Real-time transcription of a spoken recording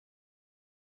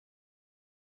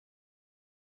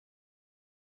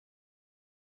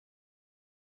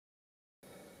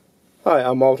Hi,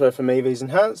 I'm Walter from EVs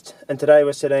Enhanced, and today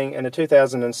we're sitting in a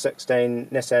 2016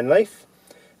 Nissan Leaf.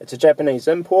 It's a Japanese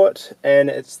import, and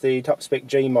it's the top spec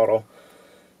G model,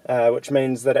 which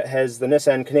means that it has the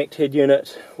Nissan Connect head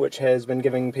unit, which has been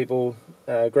giving people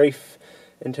grief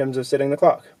in terms of setting the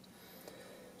clock.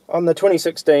 On the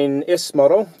 2016 S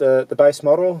model, the base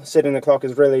model, setting the clock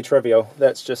is really trivial.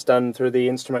 That's just done through the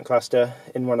instrument cluster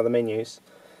in one of the menus.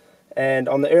 And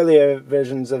on the earlier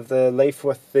versions of the Leaf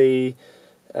with the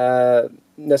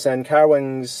Nissan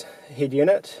Carwings head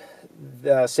unit,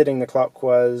 setting the clock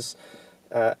was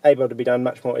able to be done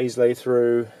much more easily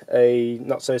through a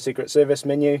not-so-secret service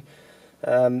menu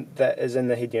that is in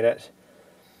the head unit.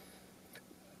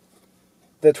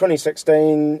 The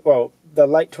 2016, well, the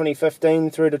late 2015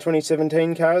 through to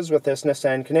 2017 cars with this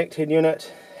Nissan Connect head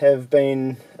unit have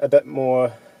been a bit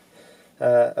more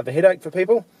of a headache for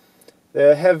people.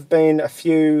 There have been a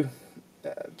few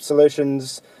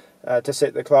solutions to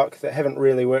set the clock that haven't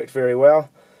really worked very well.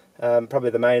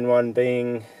 Probably the main one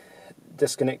being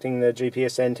disconnecting the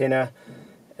GPS antenna,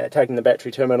 taking the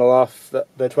battery terminal off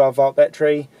the 12 volt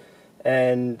battery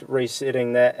and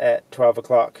resetting that at 12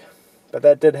 o'clock. But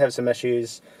that did have some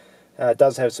issues,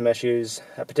 does have some issues,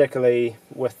 particularly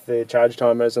with the charge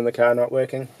timers in the car not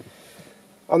working.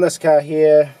 On this car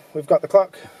here, we've got the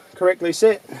clock correctly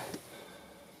set,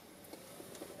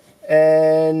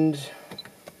 and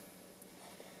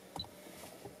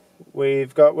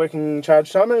we've got working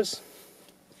charge timers.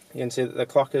 You can see that the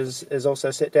clock is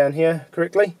also set down here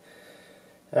correctly.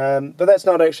 But that's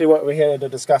not actually what we're here to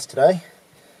discuss today.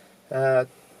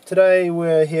 Today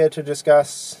we're here to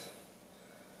discuss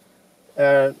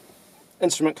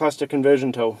instrument cluster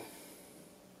conversion tool.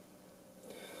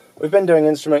 We've been doing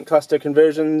instrument cluster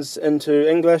conversions into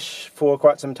English for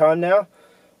quite some time now,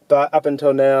 but up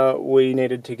until now we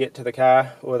needed to get to the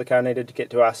car, or the car needed to get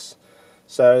to us.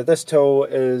 So this tool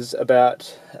is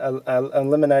about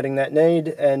eliminating that need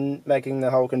and making the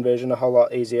whole conversion a whole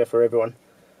lot easier for everyone.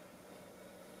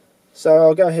 So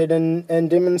I'll go ahead and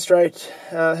demonstrate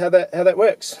how that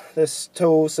works. This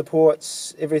tool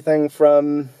supports everything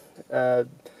from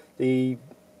the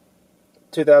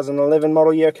 2011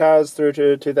 model year cars through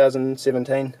to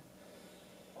 2017.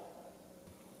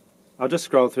 I'll just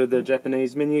scroll through the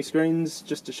Japanese menu screens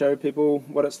just to show people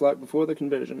what it's like before the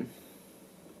conversion.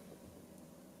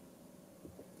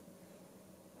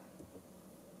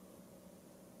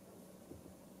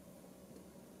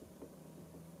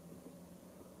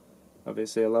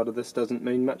 Obviously a lot of this doesn't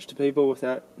mean much to people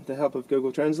without the help of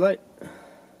Google Translate.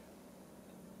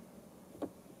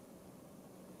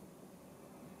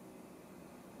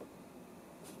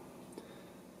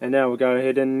 And now we'll go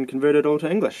ahead and convert it all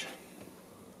to English.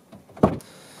 I'll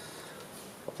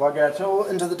plug our tool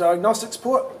into the diagnostics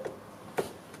port,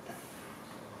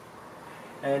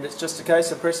 and it's just a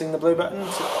case of pressing the blue button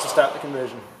to start the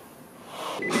conversion.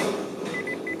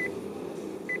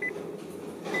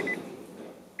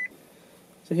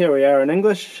 So here we are in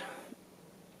English.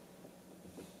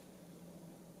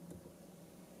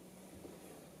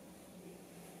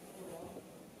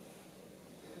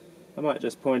 I might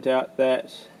just point out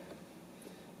that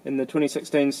in the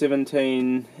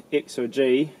 2016-17 X or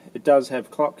G, it does have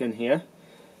clock in here,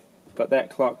 but that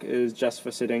clock is just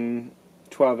for setting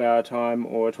 12-hour time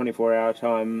or 24-hour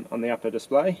time on the upper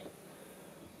display.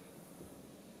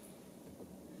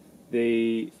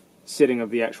 The setting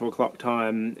of the actual clock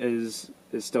time is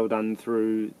still done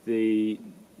through the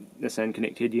Nissan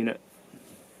Connect head unit.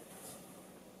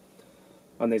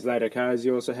 On these later cars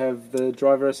you also have the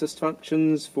driver assist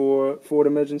functions for forward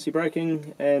emergency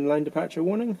braking and lane departure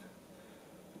warning.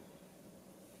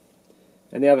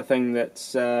 And the other thing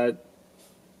that's not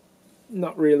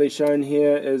really shown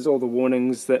here is all the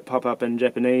warnings that pop up in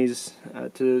Japanese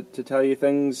to tell you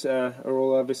things are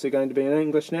all obviously going to be in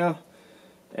English now,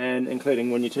 and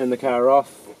including when you turn the car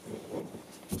off.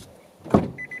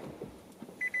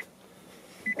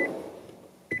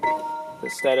 The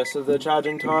status of the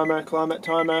charging timer, climate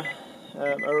timer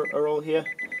are all here,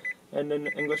 and in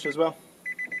English as well.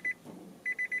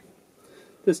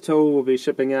 This tool will be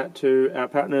shipping out to our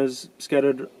partners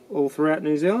scattered all throughout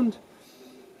New Zealand.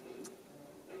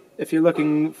 If you're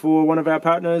looking for one of our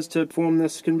partners to perform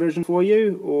this conversion for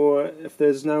you, or if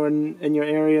there's no one in your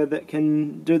area that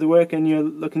can do the work and you're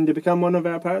looking to become one of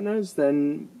our partners,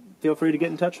 then feel free to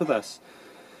get in touch with us.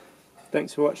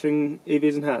 Thanks for watching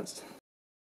EVs Enhanced.